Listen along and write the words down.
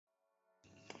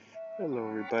Hello,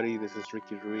 everybody. This is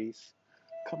Ricky Ruiz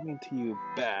coming to you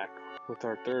back with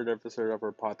our third episode of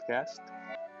our podcast.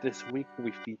 This week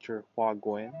we feature Hoa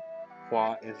Nguyen.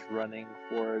 Hoa is running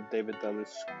for David Dulles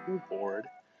School Board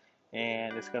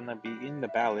and is going to be in the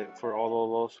ballot for all of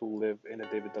those who live in the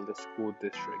David Dulles School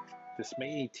District this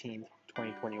May 18th,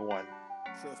 2021.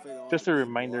 Just a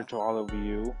reminder to all of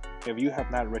you, if you have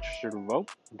not registered to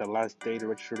vote, the last day to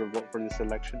register to vote for this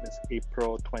election is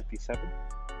April 27th.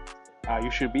 You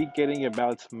should be getting your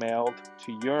ballots mailed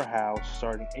to your house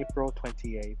starting April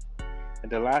 28th,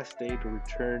 and the last day to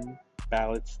return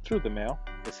ballots through the mail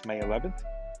is May 11th.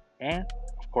 And,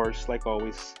 of course, like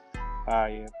always,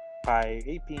 by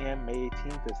 8 p.m. May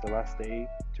 18th is the last day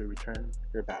to return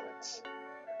your ballots.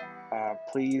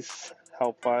 Please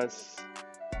help us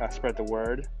spread the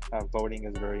word. Voting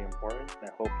is very important, and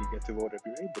I hope you get to vote if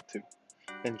you're able to.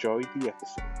 Enjoy the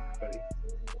episode, everybody.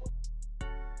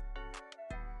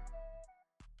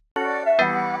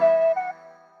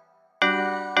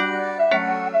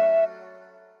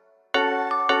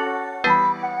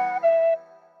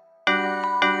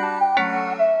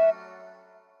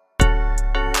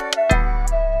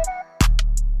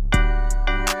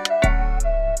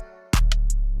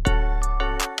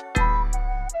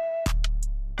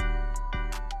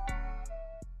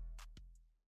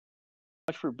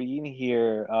 Much for being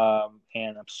here,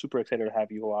 and I'm super excited to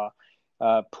have you.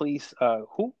 Please, tell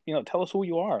us who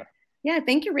you are. Yeah,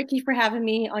 thank you, Ricky, for having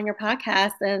me on your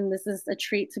podcast. And this is a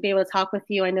treat to be able to talk with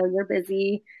you. I know you're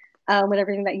busy with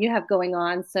everything that you have going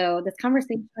on. So this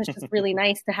conversation is just really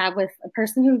nice to have with a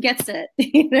person who gets it.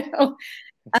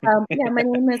 My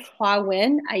name is Hoa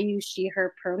Nguyen. I use she,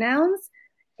 her pronouns.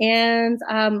 And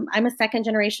I'm a second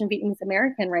generation Vietnamese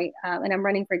American, right? And I'm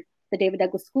running for the David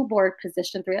Douglas School Board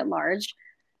position 3 at large.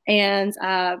 And,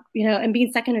 and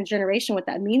being second generation, what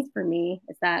that means for me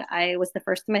is that I was the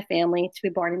first in my family to be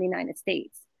born in the United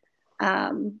States.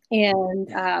 My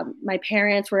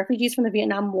parents were refugees from the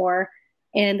Vietnam War,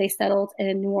 and they settled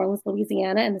in New Orleans,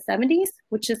 Louisiana in the 70s,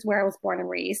 which is where I was born and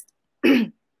raised. I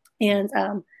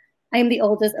am the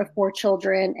oldest of 4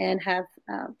 children and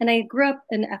I grew up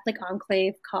in an ethnic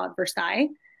enclave called Versailles,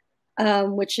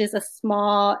 which is a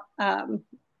small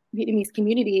Vietnamese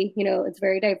community. It's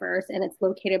very diverse, and it's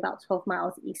located about 12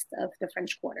 miles east of the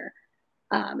French Quarter.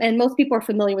 And most people are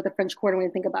familiar with the French Quarter when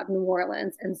they think about New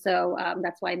Orleans. And so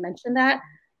that's why I mentioned that.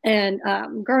 And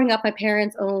growing up, my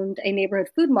parents owned a neighborhood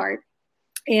food mart.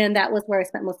 And that was where I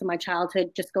spent most of my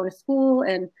childhood, just going to school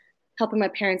and helping my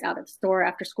parents out at the store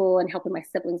after school and helping my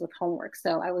siblings with homework.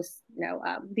 So I was,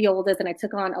 the oldest, and I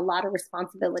took on a lot of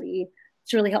responsibility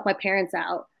to really help my parents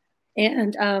out.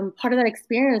 And part of that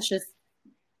experience just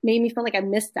made me feel like I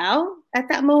missed out at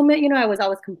that moment. I was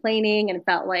always complaining and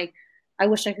felt like I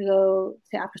wish I could go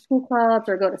to after school clubs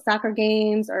or go to soccer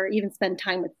games or even spend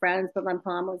time with friends. But my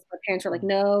parents were like,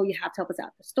 no, you have to help us out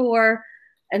at the store.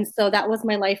 And so that was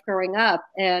my life growing up.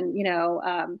 And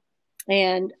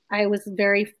I was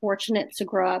very fortunate to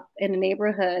grow up in a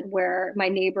neighborhood where my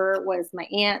neighbor was my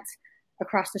aunt.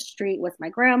 Across the street was my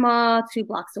grandma. 2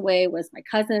 blocks away was my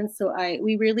cousin. So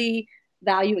we really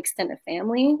value extended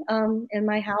family in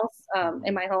my house,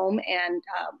 in my home. And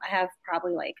I have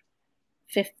probably like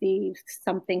 50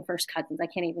 something first cousins. I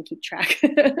can't even keep track.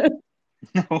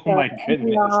 Oh my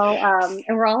goodness.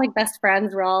 And we're all like best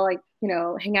friends. We're all like,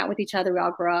 hang out with each other. We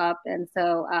all grow up. And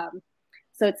so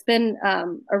it's been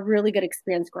a really good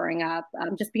experience growing up,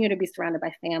 just being able to be surrounded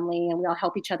by family, and we all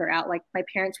help each other out. Like my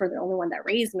parents were the only one that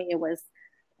raised me. It was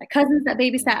my cousins that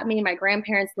babysat me. My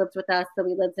grandparents lived with us. So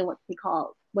we lived in what they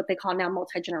call now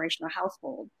multi-generational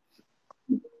household.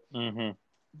 Mm-hmm.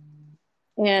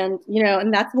 And,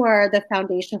 and that's where the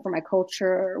foundation for my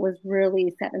culture was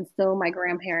really set in stone. My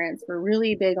grandparents were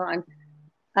really big on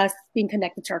us being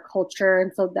connected to our culture.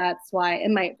 And so that's why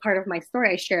in my part of my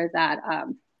story, I shared that,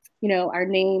 our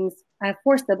names, I have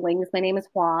 4 siblings. My name is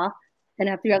Hoa, and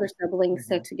I have 3 other siblings.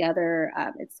 Mm-hmm. So together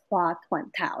it's Hoa Thuận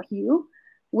Thao Hugh,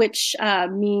 which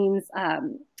means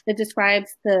it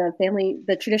describes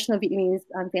the traditional Vietnamese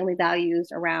family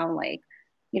values around like,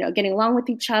 getting along with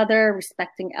each other,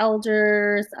 respecting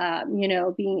elders,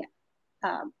 being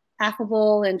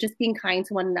affable and just being kind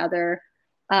to one another.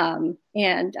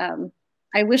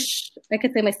 I wish I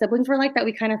could say my siblings were like that.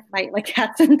 We kind of fight like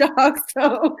cats and dogs.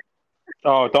 So.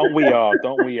 Oh, don't we all?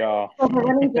 Don't we all? So the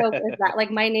running joke is that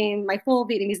like my full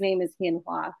Vietnamese name is Hien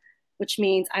Hoa, which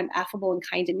means I'm affable and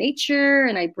kind in nature,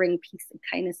 and I bring peace and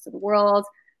kindness to the world.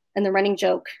 And the running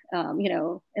joke,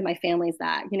 in my family is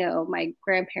that, my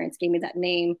grandparents gave me that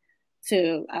name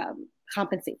to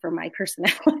compensate for my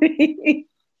personality.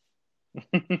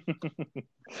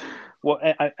 Well,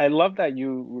 I love that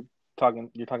you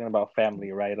you're talking about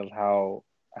family, right? Of how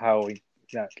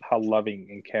yeah, how loving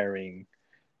and caring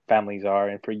families are,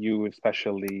 and for you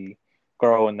especially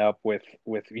growing up with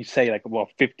you say like well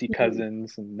 50 Mhm.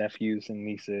 cousins and nephews and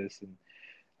nieces and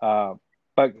uh,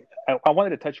 but I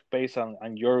wanted to touch base on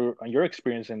your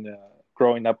experience in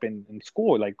growing up in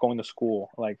school, like going to school,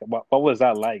 like what was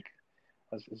that like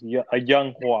as a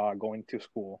young Hua going to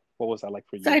school? What was that like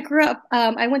for So I you? grew up,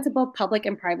 I went to both public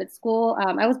and private school.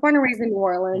 I was born and raised in New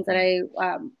Orleans, and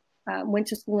Hmm. I went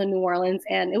to school in New Orleans,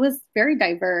 and it was very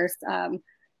diverse.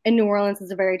 And New Orleans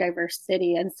is a very diverse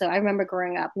city. And so I remember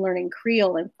growing up learning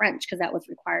Creole and French because that was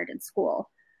required in school.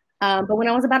 But when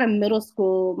I was about in middle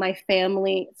school, my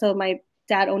family, so my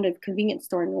dad owned a convenience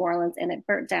store in New Orleans, and it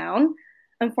burnt down,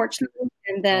 unfortunately.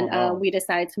 And Oh then no. we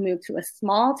decided to move to a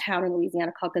small town in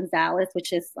Louisiana called Gonzales,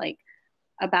 which is like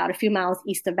about a few miles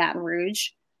east of Baton Rouge.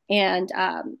 And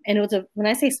it was a when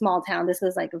I say small town, this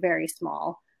is like very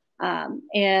small.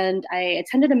 And I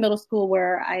attended a middle school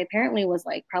where I apparently was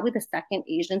like probably the second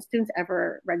Asian student to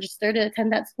ever register to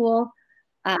attend that school.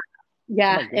 Uh, Oh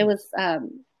yeah, my it goodness. was.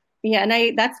 Yeah, and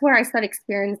I that's where I started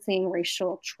experiencing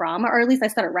racial trauma, or at least I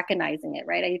started recognizing it.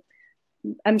 Right,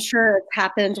 I'm sure it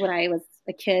happened when I was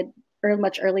a kid or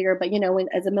much earlier, but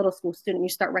as a middle school student, you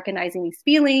start recognizing these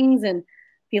feelings and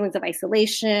feelings of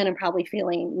isolation and probably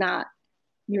feeling not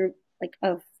you're like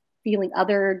of feeling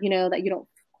other, that you don't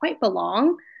quite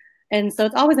belong. And so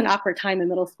it's always an awkward time in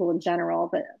middle school in general,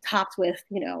 but topped with,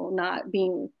 not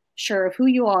being sure of who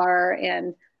you are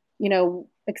and,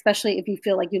 especially if you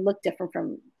feel like you look different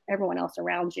from everyone else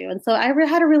around you. And so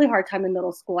had a really hard time in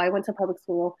middle school. I went to public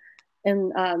school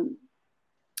in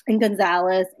in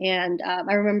Gonzales, and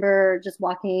I remember just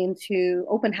walking to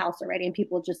open house already, and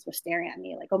people just were staring at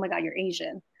me like, "Oh my God, you're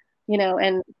Asian," you know,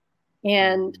 and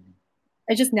Mm.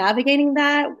 I just navigating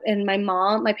that. And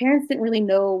my parents didn't really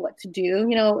know what to do.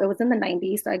 It was in the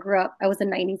 90s. So I was a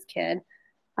 90s kid.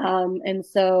 And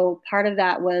so part of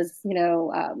that was, I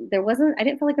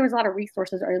didn't feel like there was a lot of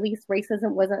resources, or at least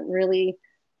racism wasn't really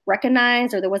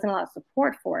recognized, or there wasn't a lot of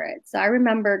support for it. So I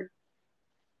remembered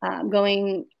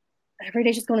going every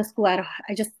day, just going to school. I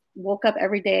just woke up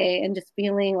every day and just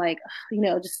feeling like,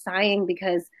 just sighing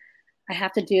because I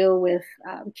have to deal with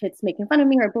kids making fun of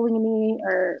me or bullying me,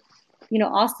 or,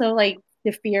 also like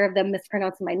the fear of them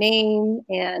mispronouncing my name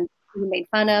and being made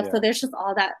fun of. So Yeah. there's just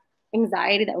all that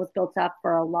anxiety that was built up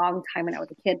for a long time when I was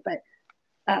a kid. But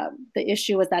the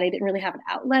issue was that I didn't really have an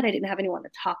outlet. I didn't have anyone to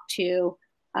talk to.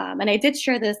 And I did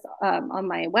share this on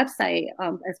my website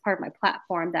as part of my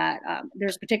platform that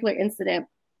there's a particular incident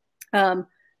um,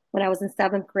 when I was in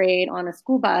seventh grade on a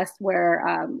school bus where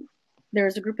there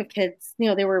was a group of kids,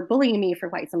 they were bullying me for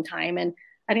quite some time. And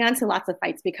I got into lots of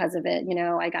fights because of it.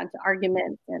 I got into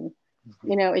arguments, and,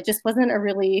 Mhm. it just wasn't a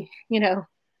really, it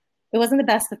wasn't the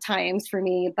best of times for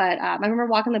me. But I remember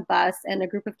walking the bus, and a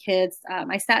group of kids,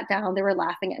 I sat down, they were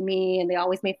laughing at me, and they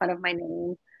always made fun of my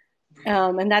name.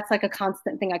 And that's like a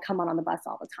constant thing. I come on the bus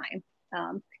all the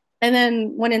time. And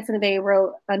then one incident, they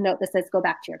wrote a note that says, "Go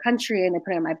back to your country." And they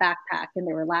put it in my backpack, and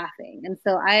they were laughing. And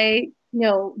so I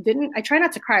try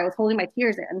not to cry. I was holding my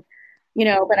tears in,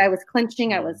 but I was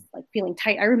clenching. I was Mm. like feeling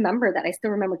tight. I remember that. I still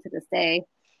remember to this day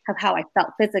of how I felt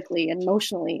physically and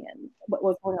emotionally and what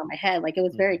was going on in my head. Like it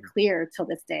was very Mhm. clear till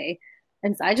this day.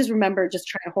 And so I just remember just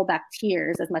trying to hold back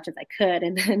tears as much as I could.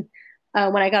 And then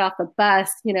when I got off the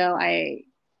bus,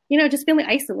 just feeling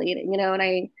isolated, and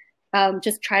I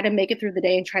just try to make it through the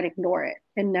day and try to ignore it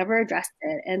and never addressed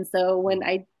it. And so when Mm.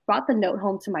 I brought the note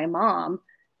home to my mom,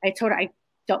 I told her I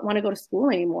don't want to go to school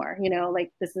anymore.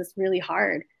 Like this is really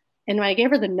hard. And when I gave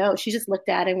her the note, she just looked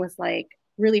at it and was like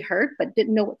really hurt, but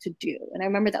didn't know what to do. And I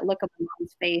remember that look on my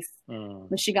mom's face Mm.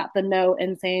 when she got the note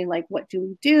and saying like, "What do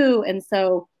we do?" And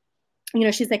so,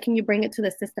 she's like, "Can you bring it to the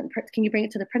assistant? Can you bring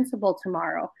it to the principal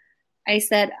tomorrow?" I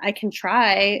said, "I can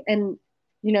try." And,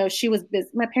 she was busy.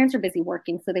 My parents were busy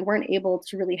working, so they weren't able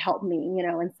to really help me,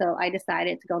 and so I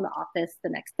decided to go in the office the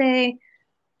next day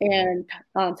and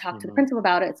talk to the Mhm. principal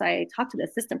about it. So I talked to the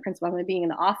assistant principal. I'm being in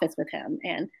the office with him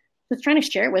and just trying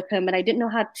to share it with him. And I didn't know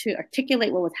how to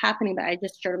articulate what was happening, but I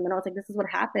just showed him, and I was like, "This is what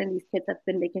happened. These kids have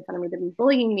been making fun of me. They've been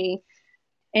bullying me."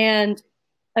 And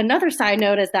another side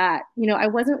note is that, I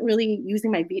wasn't really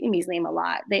using my Vietnamese name a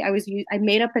lot. I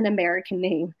made up an American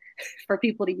name for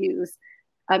people to use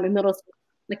in middle school,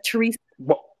 like Teresa.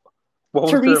 What what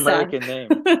was your Teresa. American name?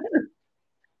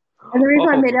 And the reason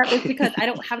I Oh, made it up is because I okay.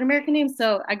 don't have an American name.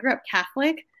 So I grew up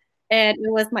Catholic, and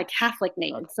it was my Catholic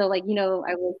name. Okay. So like,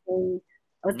 I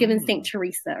was given Saint Mm.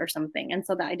 Teresa or something. And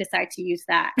so that I decided to use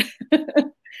that.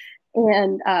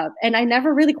 And I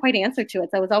never really quite answered to it.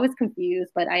 So I was always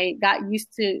confused, but I got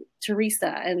used to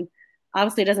Teresa. And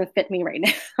obviously it doesn't fit me right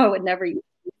now. I would never use.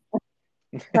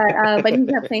 But he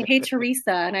kept saying, "Hey,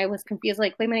 Teresa," and I was confused.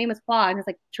 Like, "Wait, my name is Hua," and he's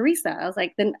like, "Teresa." I was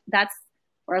like, "Then that's,"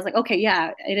 where I was like, "Okay,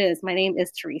 yeah, it is. My name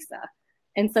is Teresa,"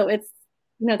 and so it's,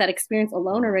 that experience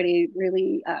alone Mm. already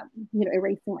really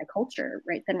erasing my culture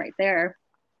right then, right there.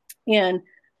 And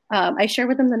I shared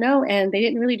with them the note, and they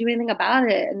didn't really do anything about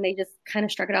it, and they just kind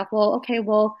of struck it off. Well, okay,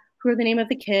 well, who are the name of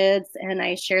the kids? And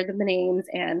I shared them the names,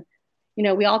 and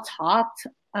we all talked.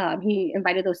 He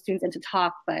invited those students in to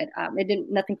talk, but it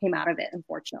didn't. Nothing came out of it,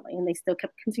 unfortunately, and they still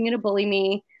kept continuing to bully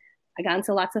me. I got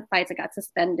into lots of fights. I got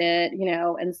suspended,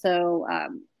 and so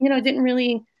it didn't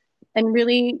really, and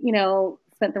really,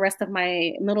 spent the rest of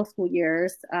my middle school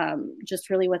years just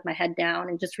really with my head down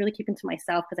and just really keeping to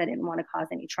myself because I didn't want to cause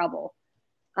any trouble,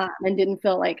 and didn't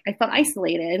feel like I felt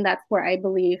isolated. And that's where I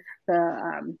believe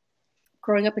the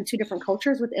growing up in two different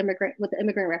cultures with the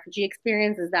immigrant refugee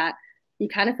experience is that you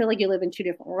kind of feel like you live in two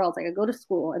different worlds. Like I go to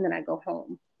school and then I go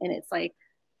home, and it's like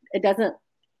it doesn't,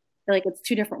 like it's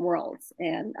two different worlds,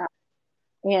 and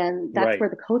that's Right. where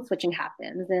the code switching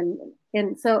happens.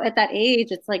 And so at that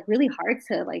age, it's like really hard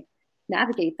to like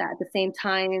navigate that. At the same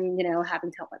time,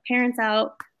 having to help my parents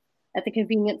out at the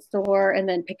convenience store, and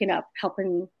then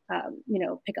helping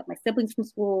pick up my siblings from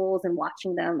schools and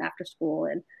watching them after school.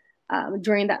 And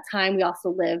during that time, we also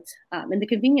lived in the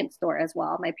convenience store as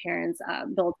well. My parents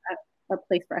built a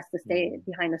place for us to stay Mm.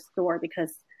 behind the store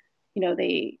because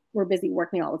they were busy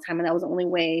working all the time, and that was the only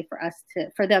way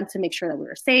for them to make sure that we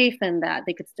were safe and that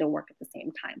they could still work at the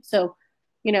same time. So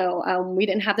we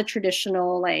didn't have the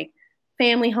traditional like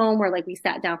family home where like we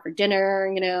sat down for dinner,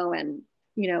 and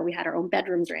we had our own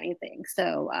bedrooms or anything.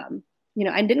 So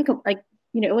I didn't like,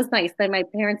 it was nice that my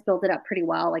parents built it up pretty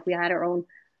well. Like we had our own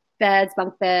beds,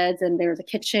 bunk beds, and there was a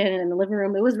kitchen and the living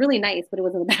room. It was really nice, but it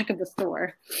was in the back of the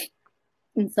store.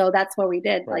 And so that's what we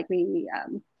did. Right.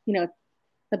 Like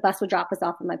the bus would drop us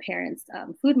off at my parents'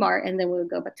 food mart, and then we would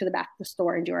go back to the back of the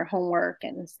store and do our homework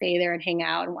and stay there and hang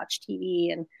out and watch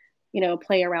TV and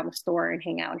play around the store and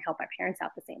hang out and help our parents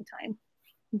out at the same time.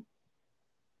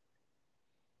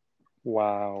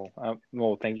 Wow.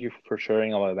 Well, thank you for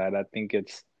sharing all of that. I think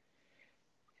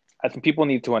people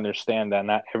need to understand that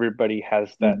not everybody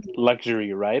has that Mm-hmm.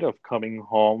 luxury, right, of coming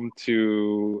home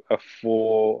to a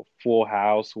full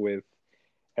house with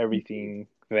everything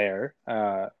there.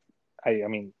 I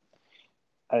mean,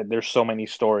 there's so many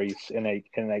stories, and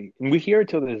we hear it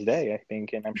to this day, I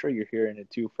think, and I'm sure you're hearing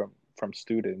it too from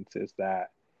students, is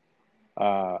that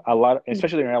a lot,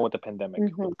 especially right now with the pandemic,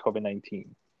 Mm-hmm. with COVID-19,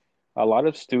 a lot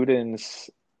of students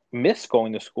miss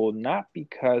going to school not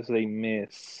because they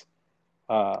miss,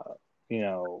 uh, you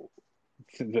know,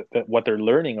 what they're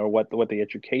learning or what the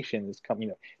education is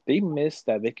coming. They miss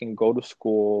that they can go to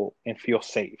school and feel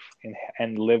safe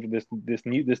and live this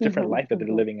different Mm-hmm. life that they're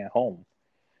Mm-hmm. living at home.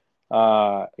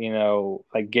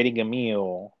 Like getting a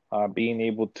meal, being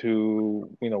able to,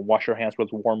 wash your hands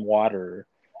with warm water,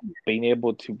 being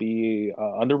able to be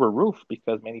under a roof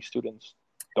because many students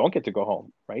don't get to go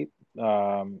home, right?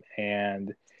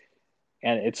 And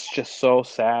it's just so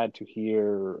sad to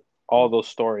hear all those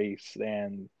stories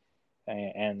and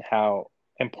how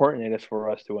important it is for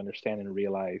us to understand and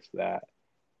realize that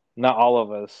not all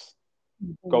of us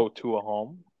Mm-hmm. go to a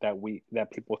home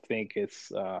that people think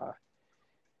is a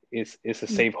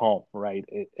safe home, right?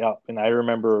 And I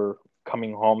remember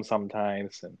coming home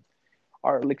sometimes and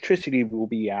our electricity will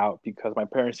be out because my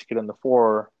parents couldn't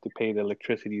afford to pay the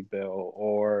electricity bill,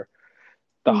 or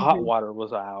the hot Mm-hmm. water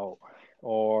was out,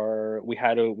 or we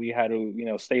had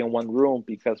to stay in one room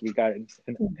because we got an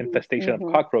Mm-hmm. infestation of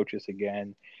Mm-hmm. cockroaches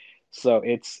again. So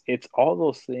it's all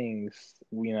those things,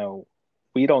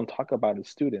 we don't talk about as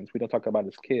students, we don't talk about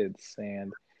as kids.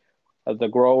 And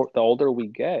the older we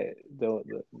get, the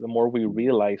more we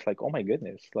realize, like, oh my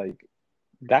goodness, like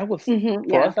that was, Mm-hmm.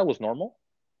 for Yeah. us, that was normal,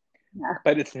 Yeah.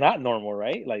 but it's not normal,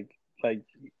 right? Like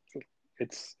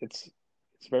it's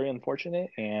very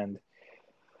unfortunate. And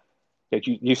like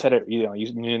you said it, you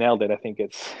nailed it. I think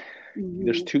it's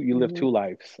there's Mm-hmm. two you live Mm-hmm. two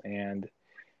lives, and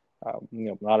a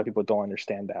lot of people don't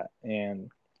understand that. And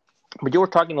but you were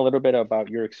talking a little bit about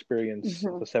your experience as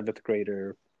Mm-hmm. a seventh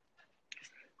grader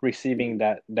receiving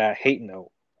that hate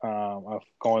note, of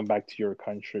going back to your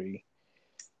country.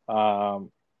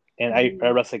 um, and I Mm-hmm.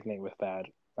 resonate with that.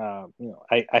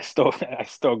 I still I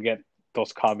still get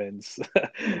those comments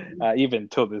Mm-hmm. even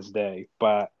till this day.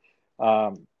 But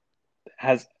um,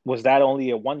 has was that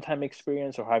only a one-time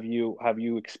experience, or have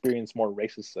you experienced more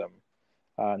racism,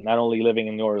 not only living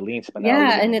in New Orleans but now Yeah,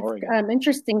 living and in it's Oregon?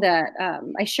 interesting that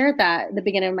I shared that at the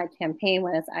beginning of my campaign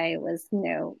was I was,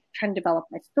 trying to develop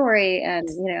my story, and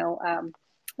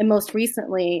and most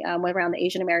recently, around the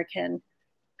Asian American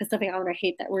Pacific Islander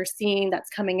hate that we're seeing that's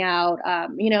coming out.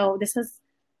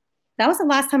 That was the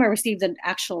last time I received an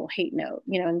actual hate note,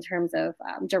 in terms of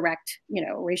direct,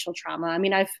 racial trauma. I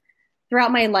mean,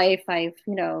 throughout my life, I've,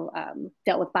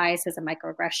 dealt with biases and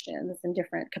microaggressions in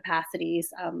different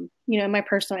capacities, in my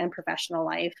personal and professional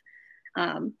life.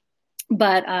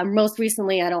 But most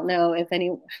recently, I don't know if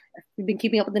you've been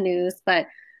keeping up with the news, but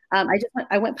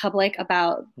I went public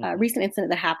about a recent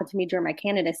incident that happened to me during my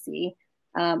candidacy.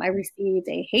 I received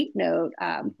a hate note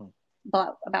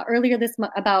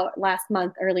about last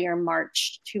month, earlier in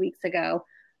March, 2 weeks ago.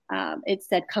 It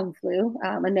said Kung Flu.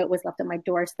 A note was left at my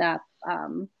doorstep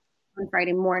on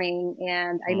Friday morning,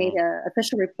 and I made an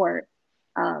official report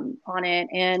on it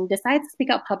and decided to speak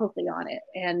out publicly on it.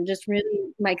 And just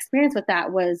really, my experience with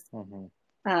that was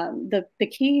the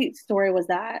key story was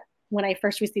that when I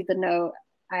first received the note,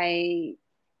 I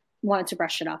wanted to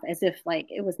brush it off as if like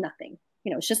it was nothing.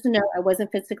 It's just a note. I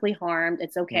wasn't physically harmed.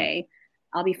 It's okay.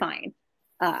 I'll be fine.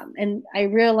 And I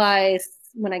realized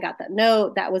when I got that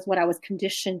note, that was what I was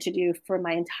conditioned to do for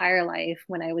my entire life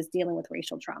when I was dealing with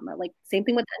racial trauma. Like same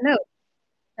thing with that note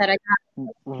that I got.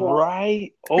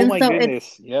 Right. Oh And my so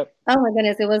goodness. Yep. oh my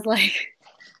goodness, it was like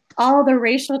all the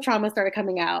racial trauma started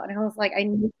coming out, and I was like, I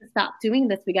need to stop doing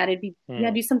this. We got to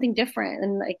do something different.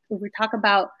 And like we talk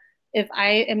about, if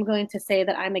I am going to say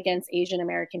that I'm against Asian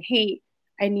American hate,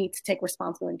 I need to take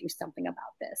responsibility and do something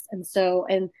about this. And so,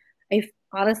 and I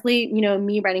honestly,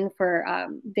 me running for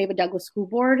David Douglas School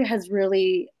Board has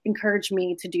really encouraged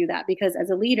me to do that, because as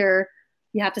a leader,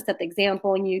 you have to set the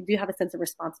example, and you do have a sense of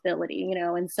responsibility,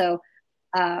 and so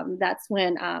that's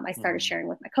when I started sharing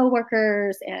with my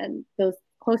coworkers and those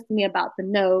close to me about the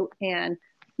note. And,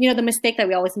 the mistake that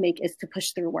we always make is to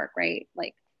push through work, right?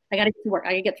 Like, I got to get to work, I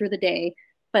got to get through the day.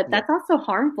 But that's also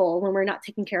harmful when we're not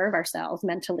taking care of ourselves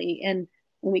mentally. And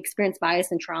when we experience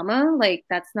bias and trauma, like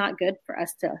that's not good for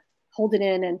us to hold it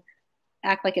in and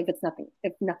act like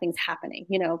if nothing's happening,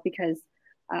 because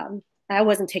I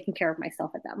wasn't taking care of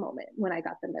myself at that moment when I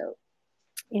got the note.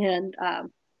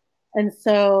 And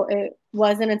so it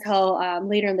wasn't until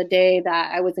later in the day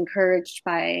that I was encouraged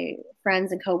by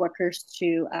friends and coworkers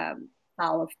to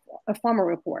file a formal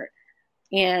report.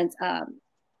 And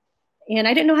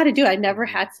I didn't know how to do it. I never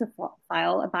had to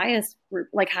file a bias group.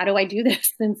 Like, how do I do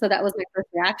this? And so that was my first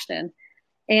reaction.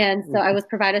 And so I was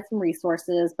provided some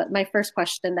resources. But my first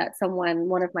question that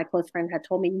one of my close friends had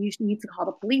told me, you need to call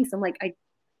the police. I'm like, I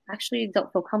actually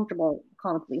don't feel comfortable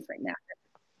calling the police right now.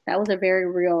 That was a very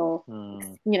real,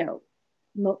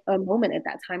 a moment at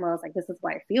that time. I was like, this is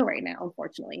why I feel right now,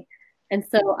 unfortunately. And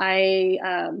so I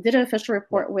did an official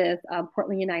report with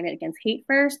Portland United Against Hate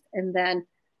first. And then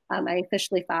I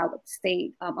officially filed with the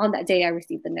state. On that day, I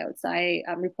received the note. So I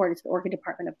reported to the Oregon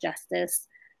Department of Justice,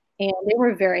 and they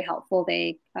were very helpful.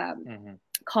 They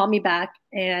called me back,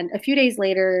 and a few days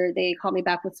later, they called me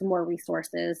back with some more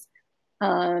resources,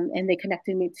 and they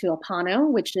connected me to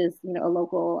Apano, which is a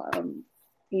local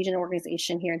Asian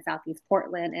organization here in Southeast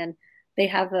Portland, and they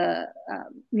have a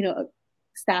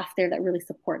staff there that really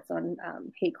supports on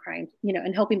hate crimes,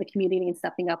 and helping the community and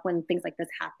stepping up when things like this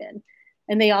happen.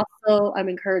 And they also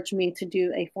encouraged me to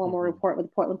do a formal report with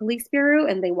the Portland Police Bureau,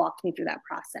 and they walked me through that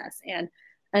process. And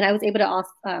I was able to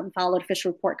also file an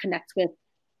official report, connect with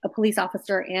a police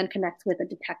officer, and connect with a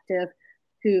detective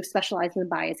who specializes in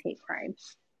bias hate crime.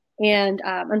 And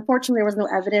unfortunately, there was no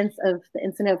evidence of the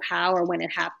incident of how or when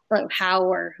it happened, how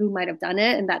or who might have done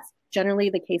it. And that's generally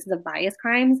the cases of bias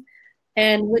crimes.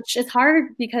 And which is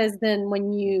hard, because then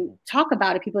when you talk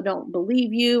about it, people don't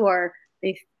believe you, or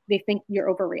they think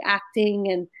you're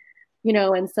overreacting. And,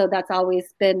 and so that's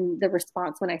always been the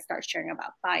response when I start sharing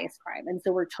about bias crime. And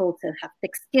so we're told to have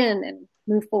thick skin and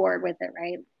move forward with it,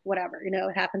 right? Whatever,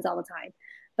 it happens all the time.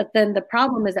 But then the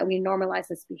problem is that we normalize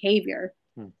this behavior.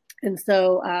 And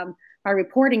so by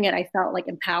reporting it, I felt like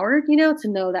empowered, to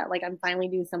know that like I'm finally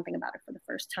doing something about it for the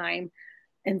first time.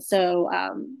 And so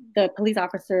the police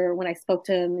officer, when I spoke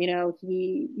to him,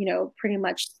 he, pretty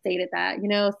much stated that,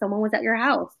 someone was at your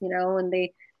house, and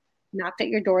they knocked at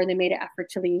your door and they made an effort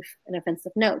to leave an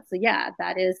offensive note. So yeah,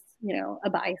 that is, a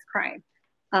bias crime.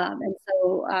 And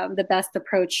so the best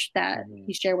approach that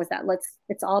he shared was that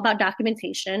it's all about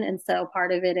documentation. And so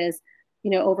part of it is,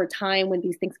 over time, when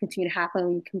these things continue to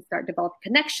happen, we can start developing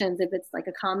connections. If it's like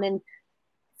a common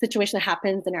situation that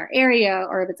happens in our area,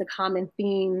 or if it's a common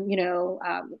theme,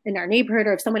 in our neighborhood,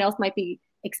 or if someone else might be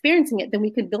experiencing it, then we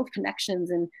could build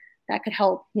connections, and that could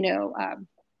help,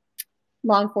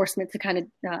 law enforcement to kind of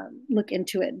look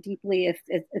into it deeply if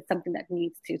it's something that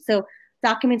needs to. So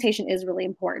documentation is really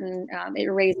important. It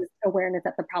raises awareness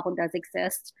that the problem does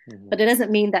exist, but it doesn't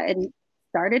mean that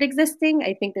started existing.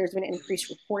 I think there's been increased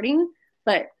reporting,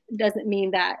 but it doesn't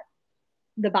mean that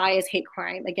the bias hate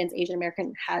crime against Asian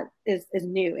American is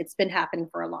new. It's been happening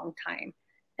for a long time.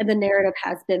 And the narrative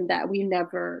has been that we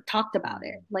never talked about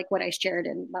it. Like what I shared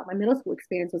in about my middle school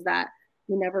experience was that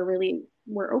we never really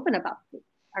were open about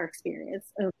our experience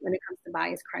when it comes to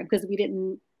bias crime because we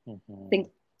didn't think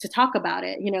to talk about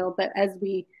it, but as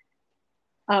we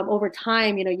over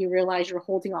time, you realize you're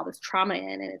holding all this trauma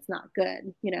in and it's not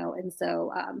good, and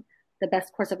so the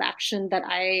best course of action that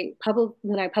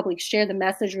when I publicly share the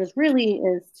message was really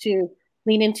is to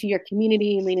lean into your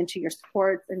community, lean into your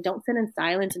supports, and don't sit in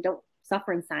silence and don't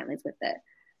suffer in silence with it.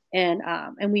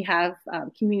 And we have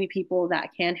community people that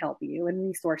can help you and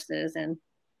resources and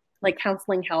like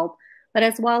counseling help, but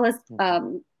as well as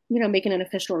making an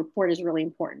official report is really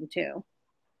important too.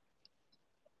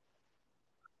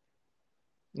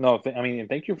 No, I mean,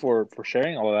 thank you for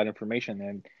sharing all of that information,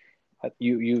 and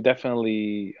you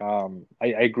definitely I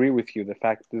agree with you the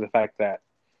fact that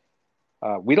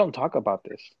we don't talk about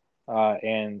this,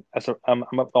 and I'm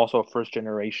also a first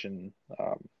generation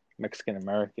Mexican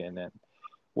American, and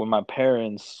when my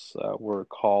parents were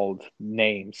called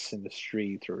names in the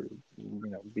street or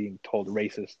being told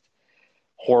racist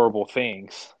horrible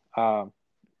things,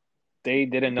 they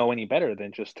didn't know any better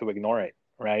than just to ignore it,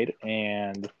 right?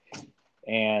 And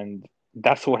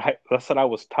that's what I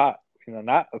was taught,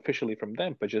 not officially from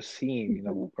them, but just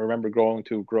seeing, I remember going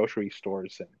to grocery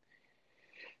stores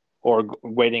or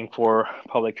waiting for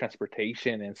public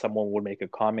transportation, and someone would make a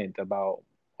comment about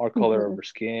our color of our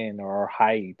skin or our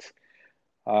height.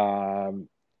 And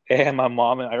I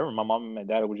remember my mom and my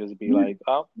dad would just be like,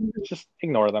 "Oh, just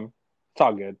ignore them. It's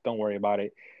all good. Don't worry about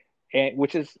it." And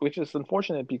which is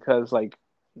unfortunate because like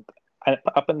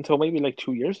up until maybe like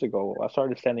 2 years ago, I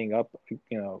started standing up,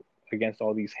 against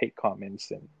all these hate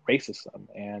comments and racism,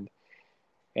 and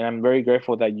I'm very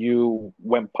grateful that you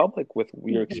went public with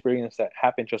your experience that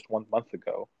happened just 1 month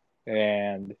ago,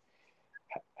 and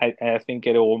I think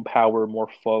it will empower more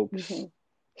folks,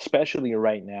 especially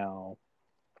right now,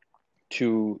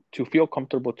 to feel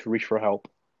comfortable to reach for help,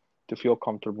 to feel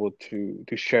comfortable to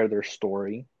share their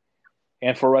story,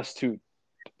 and for us to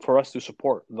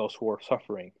support those who are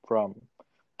suffering from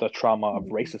the trauma of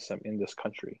racism in this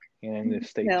country and in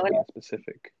this state to be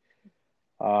specific.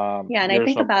 Yeah, and I There's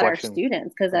think no about our question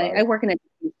students because about I it. work in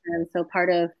education, so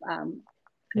part of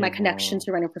my connection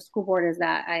to running for school board is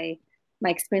that my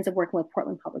experience of working with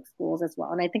Portland Public Schools as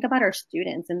well, and I think about our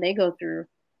students, and they go through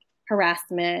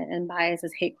harassment and bias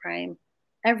as hate crime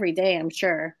every day, I'm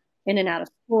sure, in and out of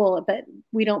school, but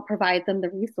we don't provide them the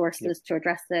resources to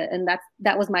address it. And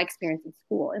that was my experience in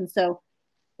school. And so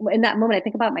in that moment, I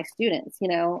think about my students,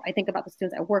 I think about the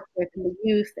students I work with and the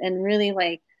youth and really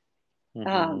like,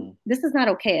 this is not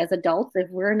okay as adults. If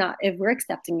we're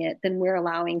accepting it, then we're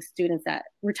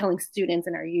telling students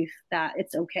and our youth that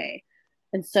it's okay.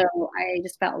 And so I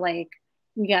just felt like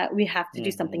we have to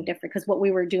do something different because what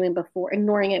we were doing before,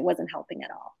 ignoring it, wasn't helping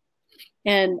at all.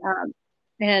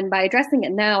 And by addressing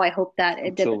it now, I hope that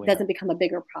it doesn't become a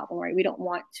bigger problem, right? We don't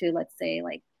want to, let's say,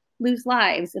 like lose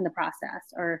lives in the process,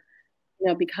 or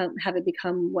have it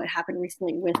become what happened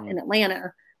recently in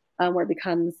Atlanta, where it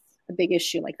becomes a big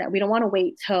issue like that. We don't want to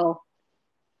wait till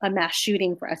a mass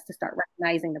shooting for us to start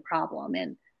recognizing the problem.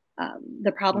 And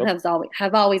the problem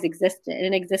have always existed,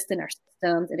 and it exists in our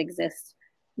systems. It exists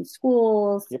in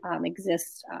schools,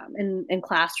 exists in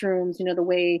classrooms. The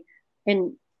way,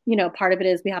 and part of it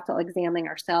is we have to examine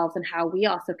ourselves and how we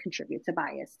also contribute to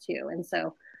bias too. And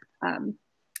so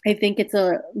I think it's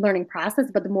a learning process,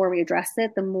 but the more we address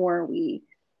it, the more we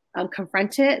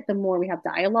confront it, the more we have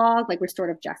dialogue. Like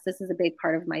restorative justice is a big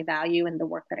part of my value and the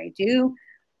work that I do.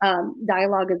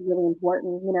 Dialogue is really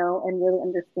important, and really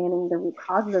understanding the root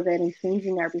causes of it and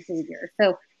changing our behavior.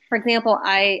 So, for example,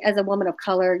 as a woman of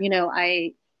color,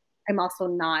 I'm also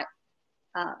not,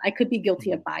 I could be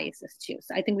guilty of biases too.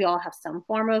 So I think we all have some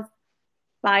form of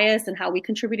bias and how we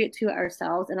contribute it to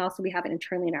ourselves. And also we have it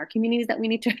internally in our communities that we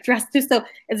need to address too. So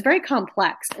it's very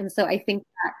complex. And so I think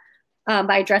that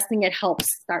by addressing it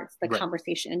starts the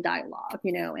conversation and dialogue,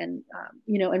 and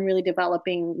really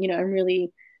developing, and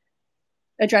really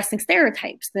addressing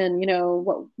stereotypes and,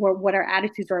 what our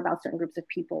attitudes are about certain groups of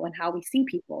people and how we see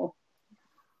people.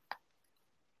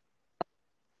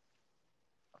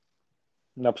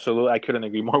 Absolutely, I couldn't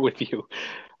agree more with you.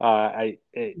 I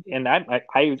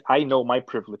know my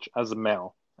privilege as a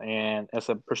male and as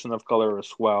a person of color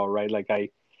as well, right? Like I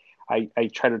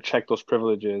try to check those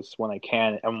privileges when I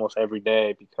can, almost every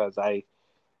day, because I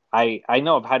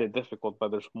know I've had it difficult,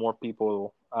 but there's more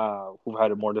people who've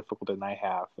had it more difficult than I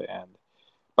have,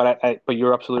 but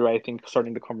you're absolutely right. I think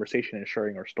starting the conversation and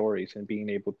sharing our stories and being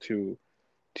able to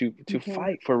Mm-hmm.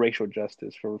 fight for racial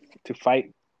justice, to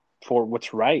fight for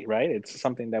what's right, right? It's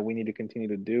something that we need to continue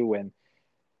to do, and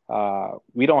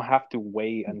we don't have to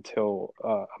wait until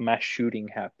a mass shooting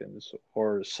happens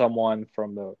or someone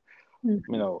from the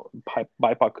Mm-hmm.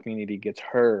 BIPOC community gets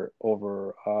hurt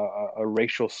over a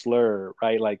racial slur,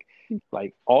 right? Like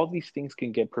all these things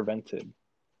can get prevented,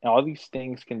 and all these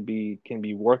things can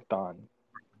be worked on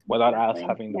without us Exactly.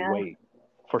 having to Yeah. wait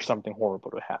for something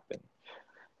horrible to happen.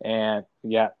 And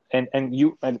yeah, and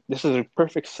this is a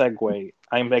perfect segue.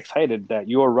 I'm excited that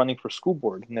you are running for school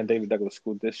board in the David Douglas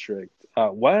School District.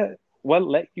 What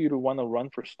led you to want to run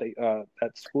for state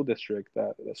that school district,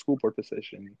 that school board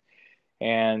position?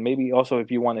 And maybe also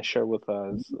if you want to share with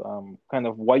us kind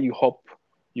of what you hope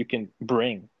you can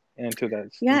bring Yeah. into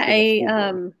that school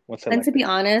board when And to be selected.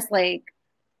 honest,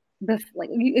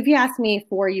 if you asked me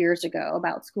 4 years ago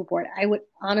about school board, I would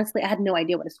honestly, I had no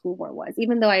idea what a school board was.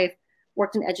 Even though I've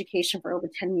worked in education for over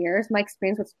 10 years, my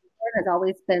experience with school board has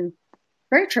always been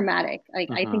very traumatic.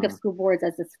 Like, I think of Mm-hmm. school boards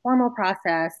as this formal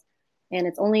process, and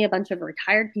it's only a bunch of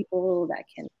retired people that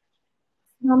can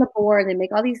sit on the board and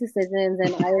make all these decisions.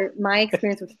 And my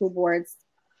experience with school boards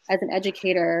as an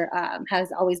educator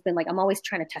has always been like, I'm always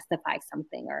trying to testify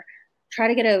something or try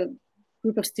to get a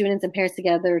group of students and parents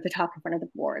together to talk in front of the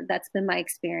board. That's been my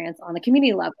experience on the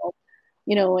community level,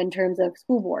 in terms of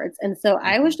school boards. And so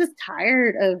I Mm-hmm. was just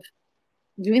tired of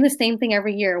doing the same thing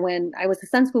every year. When I was the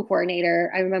Sun School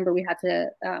coordinator, I remember we had to,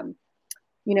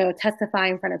 testify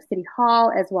in front of City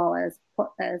Hall as well as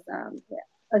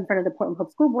in front of the Portland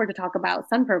Public School Board to talk about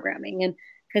Sun programming, and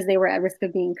because they were at risk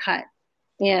of being cut.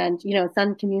 And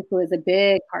Sun Community School is a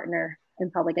big partner in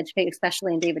public education,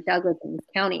 especially in David Douglas in this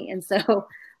county. And so,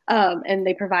 and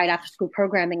they provide after school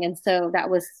programming. And so that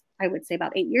was, I would say,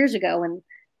 about 8 years ago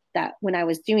when I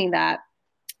was doing that.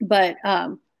 But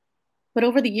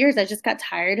over the years, I just got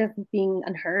tired of being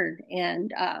unheard,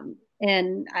 and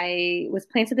I was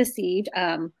planted the seed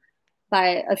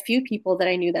by a few people that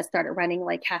I knew that started running,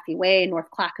 like Kathy Way, North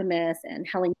Clackamas, and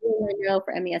Helen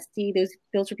for MESD.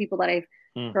 Those are people that I've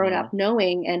grown Mm-hmm. up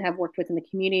knowing and have worked with in the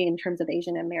community in terms of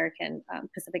Asian American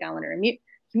Pacific Islander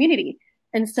community.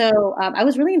 And so I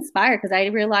was really inspired because I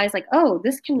realized, like,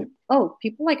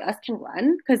 people like us can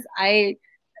run, because I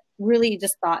really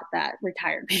just thought that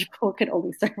retired people could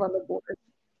only serve on the board.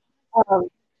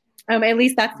 Um, at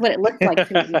least that's what it looked like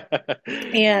to me.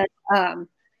 And um,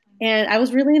 and I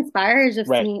was really inspired of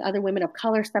Right. seeing other women of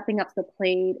color stepping up to the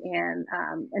plate and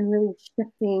really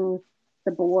shifting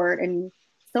the board in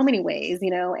so many ways,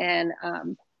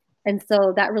 and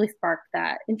so that really sparked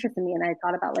that interest in me. And I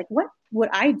thought about, like, what would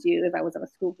I do if I was on a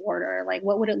school board, or like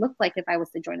what would it look like if I was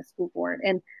to join a school board?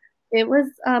 And it was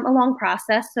a long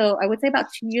process. So I would say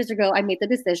about 2 years ago, I made the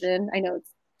decision. I know it's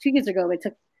 2 years ago. It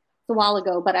took a while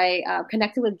ago, but I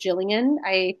connected with Jillian.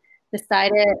 I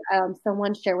decided,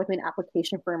 someone shared with me an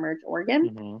application for Emerge Oregon.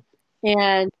 Mm-hmm.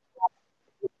 And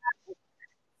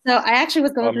so I actually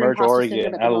was going through Merge imposter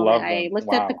syndrome Oregon. at I the moment. love I them.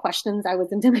 looked at the Wow. questions. I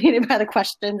was intimidated by the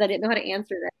questions. I didn't know how to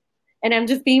answer them. And I'm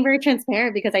just being very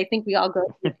transparent because I think we all go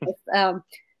through this.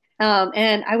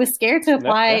 And I was scared to Yeah,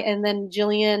 apply. yeah. And then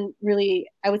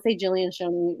I would say Jillian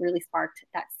showed me, really sparked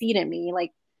that seed in me.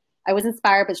 Like, I was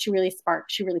inspired, but she really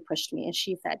pushed me. And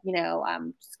she said,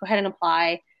 just go ahead and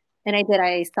apply. And I did.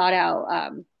 I sought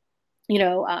out, you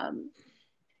know,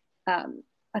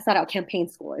 I sought out campaign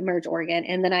school, Emerge Oregon.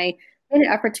 And then I made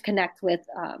an effort to connect with,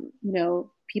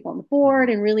 people on the board,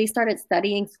 Mm-hmm. and really started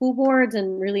studying school boards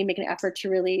and really make an effort to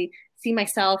really see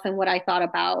myself and what I thought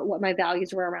about what my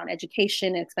values were around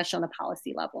education, especially on the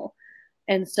policy level.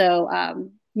 And so,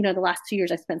 the last 2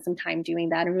 years, I spent some time doing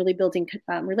that and really building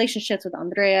relationships with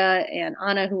Andrea and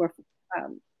Anna, who are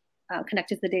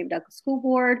connected to the David Douglas School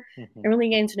Board, Mm-hmm. and really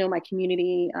getting to know my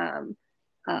community um,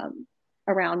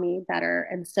 around me better.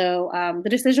 And so the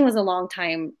decision was a long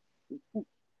time.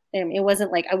 It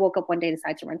wasn't like I woke up one day and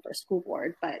decided to run for a school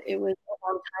board, but it was a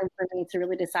long time for me to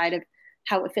really decide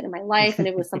how it would fit in my life. And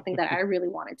it was something that I really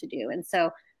wanted to do. And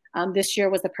so this year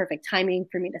was the perfect timing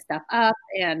for me to step up.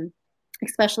 And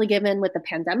especially given with the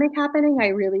pandemic happening, I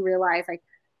really realized, like,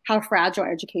 how fragile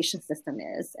our education system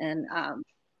is. And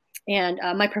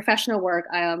my professional work,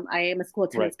 I am a school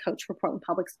Right. attendance coach for Portland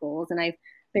Public Schools, and I've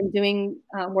been doing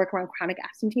work around chronic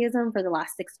absenteeism for the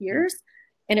last 6 years.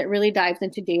 And it really dives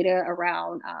into data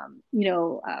around,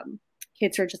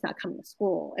 kids who are just not coming to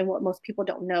school. And what most people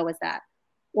don't know is that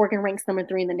Oregon ranks number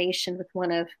 3 in the nation with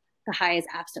one of the highest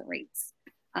absent rates.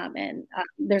 And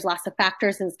there's lots of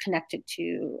factors, and it's connected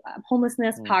to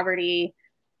homelessness, poverty,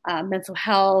 mental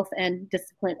health, and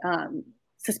discipline,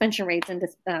 suspension rates and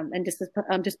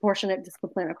disproportionate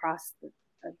discipline across the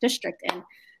district. And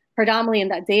predominantly in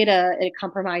that data, it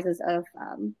compromises of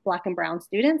Black and Brown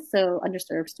students, so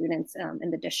underserved students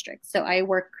in the district. So I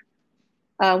work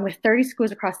with 30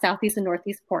 schools across Southeast and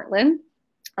Northeast Portland,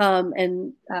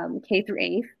 and K through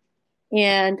 8th,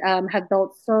 and have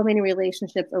built so many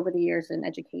relationships over the years in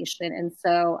education. And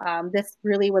so this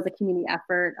really was a community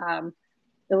effort.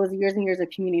 It was years and years of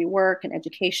community work and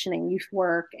education and youth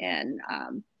work, and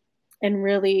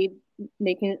really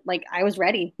making, like, I was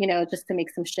ready, just to make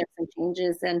some shifts and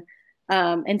changes. And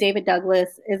David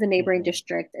Douglas is a neighboring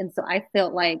district, and so I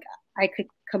felt like I could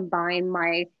combine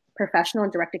my professional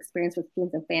and direct experience with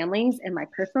students and families and my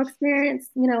personal experience,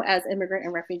 as immigrant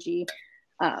and refugee,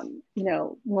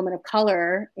 woman of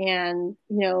color, and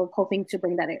hoping to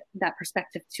bring that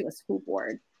perspective to a school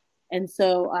board. And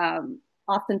so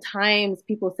oftentimes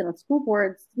people sit on school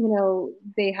boards,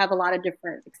 they have a lot of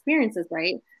different experiences,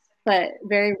 right? But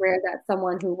very rare that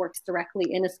someone who works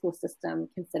directly in a school system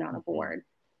can sit on a board.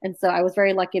 And so I was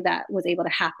very lucky that was able to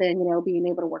happen, being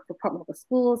able to work for public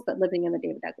schools, but living in the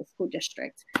David Douglas School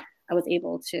District, I was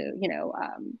able to,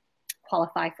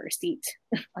 qualify for a seat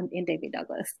in David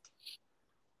Douglas.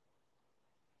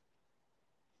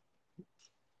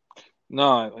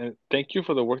 No, thank you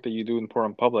for the work that you do in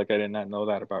Portland Public. I did not know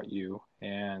that about you,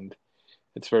 and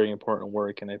it's very important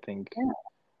work. And I think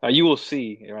you will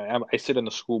see. I sit on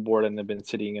the school board, and I've been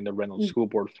sitting in the Reynolds School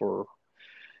Board for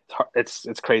it's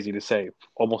crazy to say,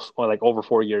 almost like over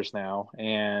 4 years now,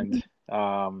 and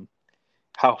how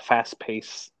fast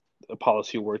paced the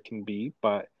policy work can be.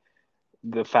 But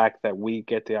the fact that we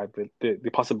get the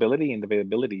possibility and the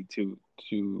availability to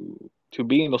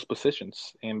be in those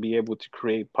positions and be able to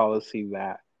create policy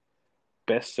that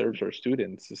best serves our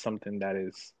students is something that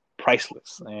is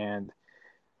priceless. And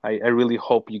I really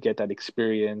hope you get that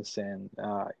experience, and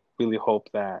really hope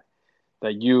that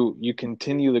you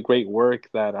continue the great work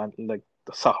that like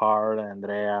Sahar and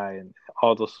Andrea and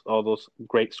all those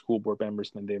great school board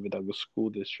members in the David Douglas School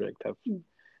District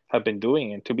have been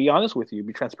doing. And to be honest with you,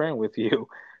 be transparent with you,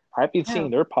 I've been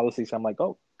seeing their policies. I'm like,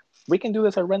 oh, we can do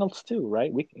this at Reynolds too,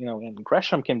 right? We, and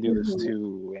Gresham can do this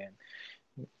too, and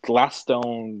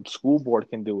Gladstone School Board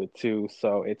can do it too.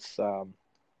 So it's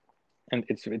and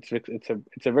it's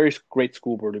a very great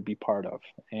school board to be part of,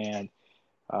 and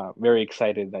very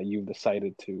excited that you've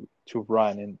decided to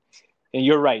run. And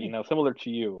you're right, similar to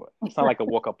you, it's not like I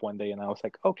woke up one day and I was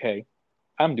like, okay,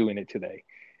 I'm doing it today.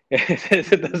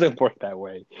 It doesn't work that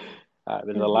way.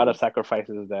 There's a lot of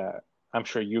sacrifices that I'm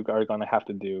sure you are going to have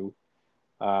to do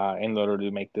in order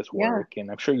to make this work. And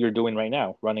I'm sure you're doing right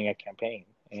now, running a campaign.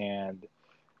 And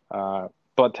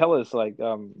but tell us, like,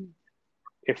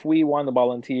 if we want to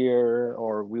volunteer,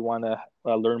 or we want to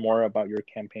learn more about your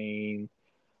campaign,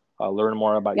 learn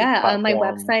more about your platform. My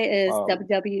website is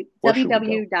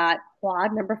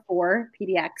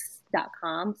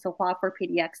www.quad4pdx.com. So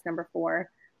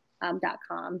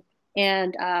quad4pdx4.com.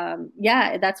 And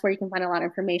that's where you can find a lot of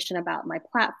information about my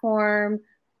platform.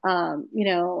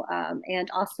 And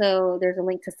also there's a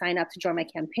link to sign up to join my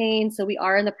campaign. So we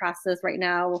are in the process right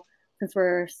now, since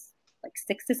we're like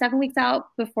 6 to 7 weeks out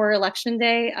before Election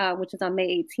Day, which is on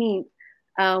May 18th.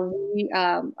 We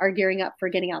are gearing up for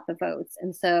getting out the votes.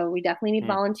 And so we definitely need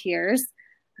volunteers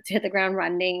to hit the ground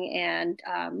running, and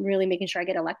really making sure I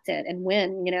get elected and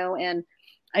win, and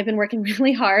I've been working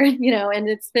really hard, and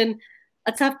it's been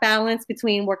a tough balance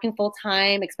between working full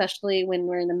time, especially when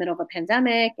we're in the middle of a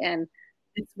pandemic. And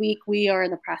this week we are in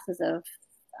the process of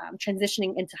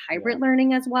transitioning into hybrid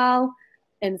learning as well.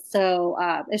 And so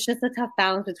it's just a tough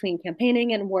balance between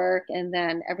campaigning and work, and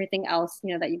then everything else,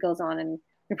 that goes on in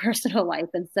your personal life.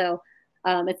 And so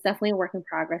it's definitely a work in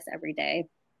progress every day.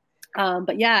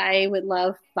 But yeah, I would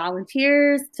love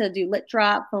volunteers to do lit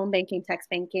drop, phone banking, text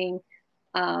banking.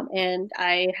 And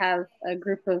I have a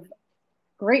group of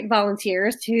great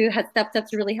volunteers who have stepped up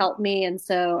to really help me. And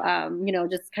so,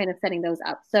 just kind of setting those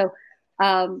up. So,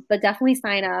 but definitely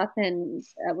sign up, and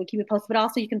we'll keep you posted. But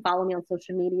also you can follow me on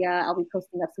social media. I'll be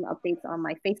posting up some updates on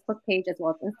my Facebook page as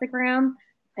well as Instagram.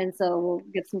 And so we'll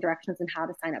give some directions on how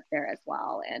to sign up there as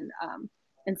well.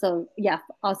 And so,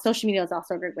 social media is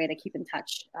also a great way to keep in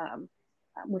touch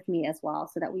with me as well,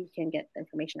 so that we can get the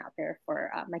information out there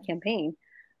for my campaign.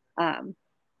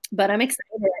 But I'm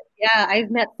excited. Yeah,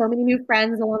 I've met so many new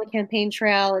friends along the campaign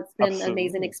trail. It's been an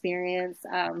amazing experience.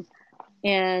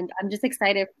 And I'm just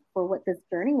excited for what this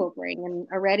journey will bring. And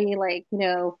already, like,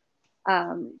 what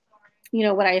I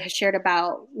shared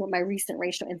about my recent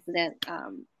racial incident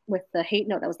with the hate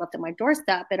note that was left at my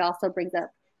doorstep, it also brings up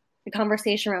the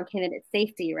conversation around candidate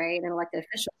safety, right? And elected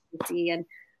official safety. And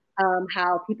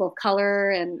how people of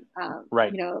color and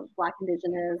Right. Black,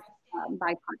 Indigenous,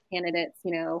 BIPOC candidates,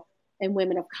 and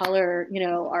women of color,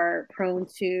 are prone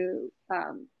to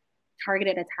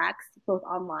targeted attacks both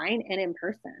online and in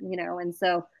person, and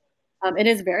so it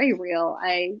is very real.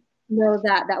 I know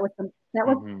that was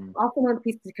Hmm. also one of the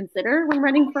pieces to consider when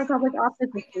running for public office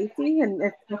is safety, and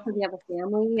especially if you have a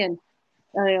family and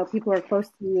people are close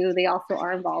to you, they also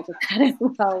are involved with that as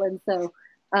well. And so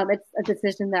it's a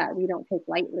decision that we don't take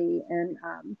lightly. And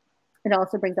it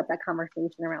also brings up that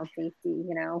conversation around safety,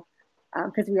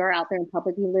 because we are out there in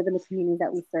public. We live in the communities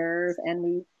that we serve and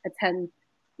we attend,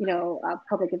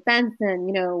 public events and,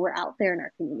 we're out there in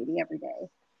our community every day.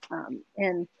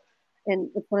 And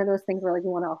it's one of those things where like, we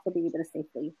want to also be able to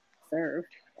safely serve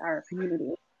our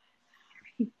community.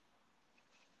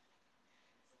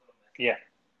 Yeah.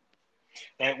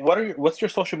 And what's your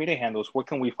social media handles? What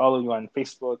can we follow you on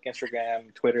Facebook,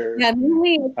 Instagram, Twitter? Yeah,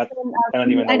 mainly I, I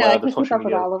don't even I know know what I other can't keep social up with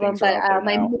media all of them, things are but out there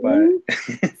my now, but main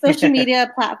social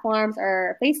media platforms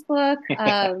are Facebook,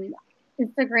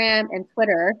 Instagram, and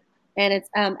Twitter, and it's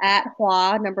at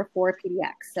Hoa number 4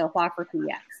 PDX, so Hoa for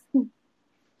PDX.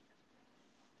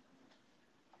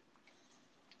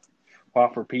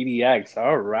 for PDX.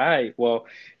 All right. Well,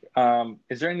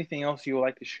 is there anything else you would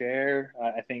like to share?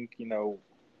 I think the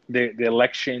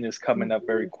election is coming up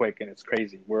very Mhm. quick, and it's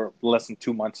crazy. We're less than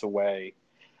 2 months away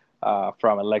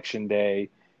from election day.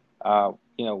 Uh,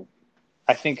 you know,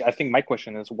 I think my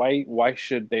question is why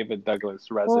should David Douglas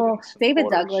Well, residents and David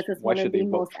Douglas voters, is why one of should they the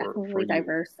vote most for ethnically you?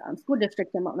 diverse school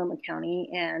districts in Multnomah County.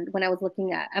 And when I was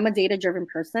looking at, I'm a data-driven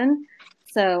person.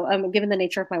 So, given the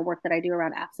nature of my work that I do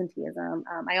around absenteeism,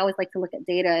 I always like to look at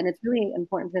data, and it's really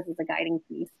important because it's a guiding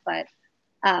piece. But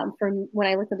from when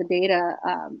I looked at the data,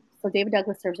 so David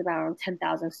Douglas serves around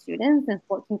 10,000 students, and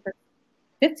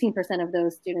 15% of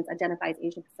those students identify as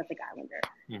Asian Pacific Islander.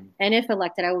 Mm. And if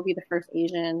elected, I will be the first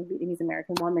Asian Vietnamese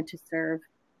American woman to serve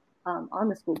on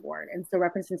the school board. And so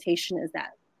representation is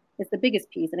the biggest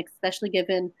piece, and especially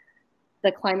given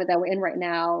the climate that we're in right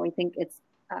now, I think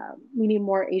we need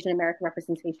more Asian American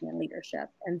representation in leadership.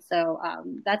 And so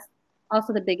that's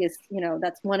also the biggest,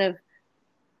 that's one of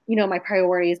my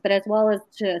priorities, but as well as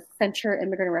to center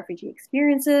immigrant and refugee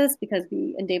experiences, because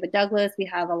we in David Douglas we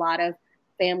have a lot of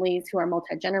families who are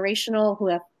multi-generational who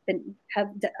have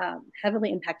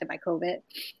heavily impacted by COVID,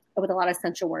 with a lot of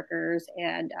essential workers,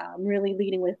 and really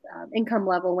leading with income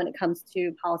level when it comes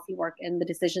to policy work and the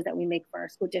decisions that we make for our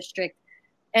school district.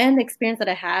 And the experience that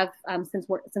I have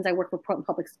since I work for Portland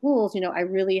Public Schools, I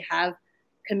really have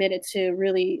committed to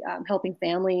really helping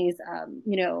families,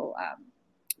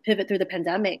 pivot through the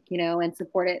pandemic, and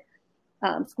support it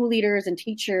school leaders and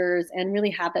teachers, and really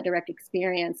have that direct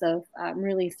experience of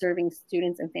really serving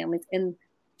students and families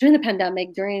during the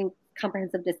pandemic, during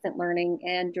comprehensive distant learning,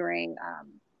 and during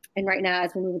and right now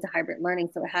as we move into hybrid learning.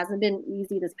 So it hasn't been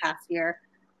easy this past year,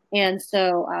 and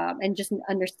so and just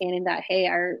understanding that, hey,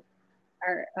 our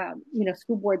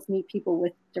school boards need people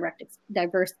with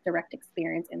diverse direct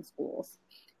experience in schools,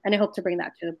 and I hope to bring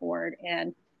that to the board.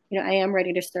 And I am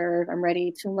ready to serve. I'm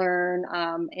ready to learn,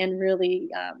 and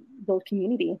really build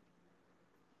community.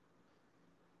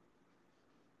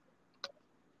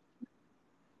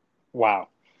 Wow.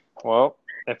 Well,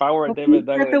 if I were a Well, please David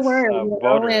spread the Douglas word,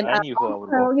 voter, and I knew who I would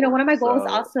vote also, one for. of my goals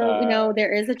So, also,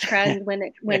 there is a trend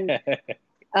when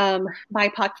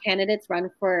BIPOC candidates run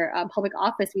for public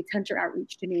office, we tend to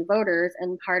outreach to new voters,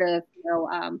 and part of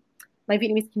my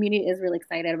Vietnamese community is really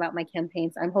excited about my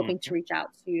campaign, so I'm hoping to mhm. reach out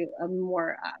to a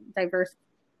more diverse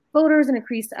voters and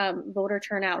increase voter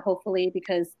turnout, hopefully,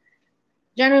 because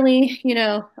generally,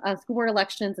 school board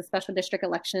elections, the special district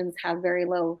elections, have very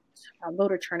low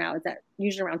voter turnout. It's at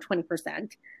usually around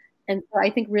 20%. And so I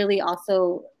think really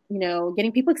also,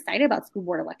 getting people excited about school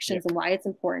board Yeah. elections and why it's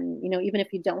important, even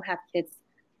if you don't have kids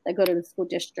that go to the school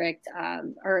district,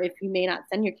 or if you may not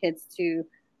send your kids to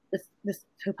this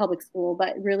to public school,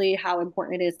 but really how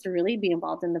important it is to really be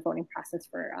involved in the voting process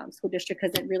for school district,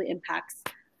 because it really impacts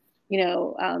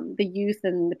the youth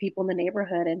and the people in the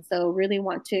neighborhood. And so really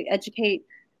want to educate,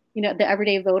 the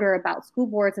everyday voter about school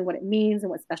boards and what it means and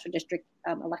what special district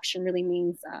election really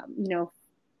means,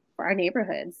 for our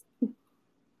neighborhoods.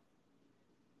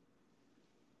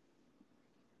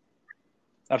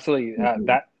 Absolutely. Mm-hmm.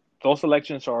 That those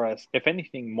elections are, as if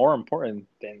anything, more important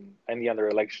than any other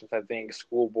elections. I think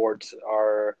school boards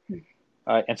are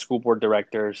and school board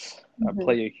directors Mm-hmm.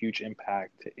 play a huge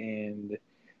impact in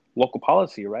local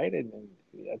policy, right? And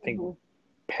I think Mm-hmm.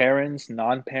 parents,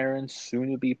 non-parents,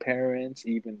 soon-to-be parents,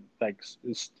 even like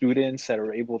students that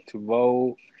are able to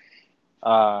vote.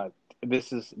 Uh,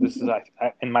 this is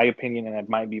in my opinion, and I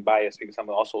might be biased because I'm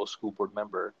also a school board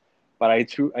member. But I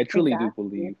truly do Exactly.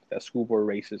 believe that school board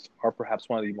races are perhaps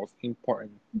one of the most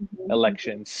important Mhm.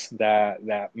 elections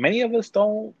that many of us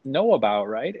don't know about,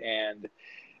 right? And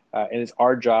it is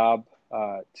our job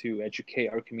to educate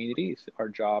our communities, our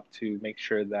job to make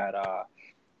sure that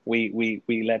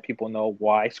we let people know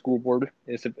why school board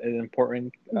is Mhm.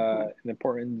 an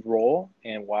important role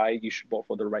and why you should vote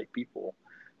for the right people,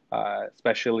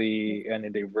 especially in a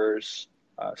diverse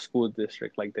school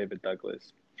district like David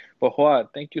Douglas. But Hoa,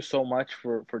 thank you so much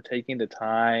for taking the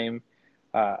time.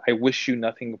 I wish you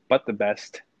nothing but the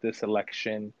best this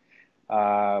election.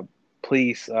 Uh,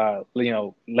 Please,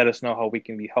 let us know how we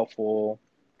can be helpful,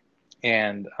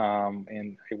 and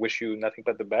I wish you nothing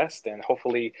but the best. And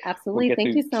hopefully, we'll Absolutely. get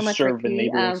Thank you so to much, serve in Ricky,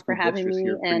 neighboring for school having districts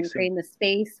here me pretty and soon. creating the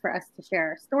space for us to share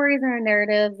our stories and our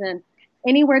narratives. And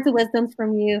any words of wisdoms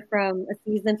from you from a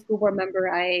seasoned school board member,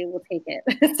 I will take it.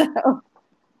 So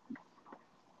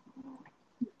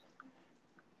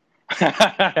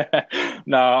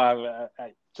No,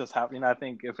 I just have, I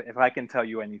think if I can tell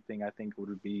you anything, I think it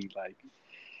would be like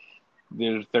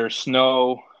there's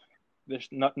no there's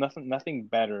nothing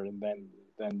better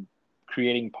than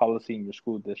creating policy in your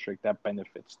school district that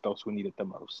benefits those who need it the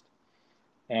most.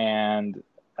 And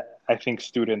I think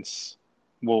students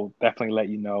will definitely let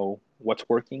you know what's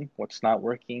working, what's not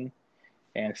working,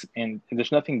 and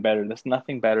there's nothing better. There's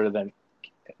nothing better than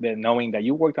knowing that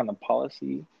you worked on a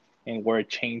policy and where it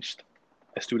changed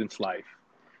a student's life,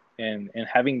 and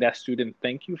having that student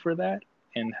thank you for that,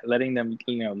 and letting them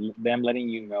them letting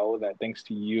you know that thanks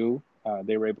to you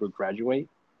they were able to graduate.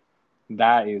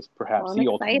 That is well, perhaps I'm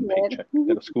the excited. ultimate paycheck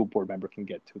that a school board member can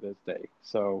get to this day.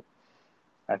 So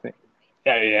I think,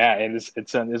 yeah,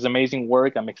 it's amazing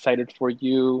work. I'm excited for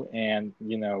you, and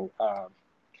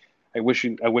I wish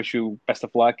you best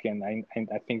of luck, and I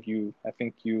think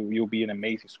you'll be an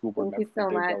amazing school board Thank member you for so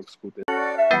David much. Douglas School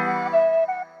District.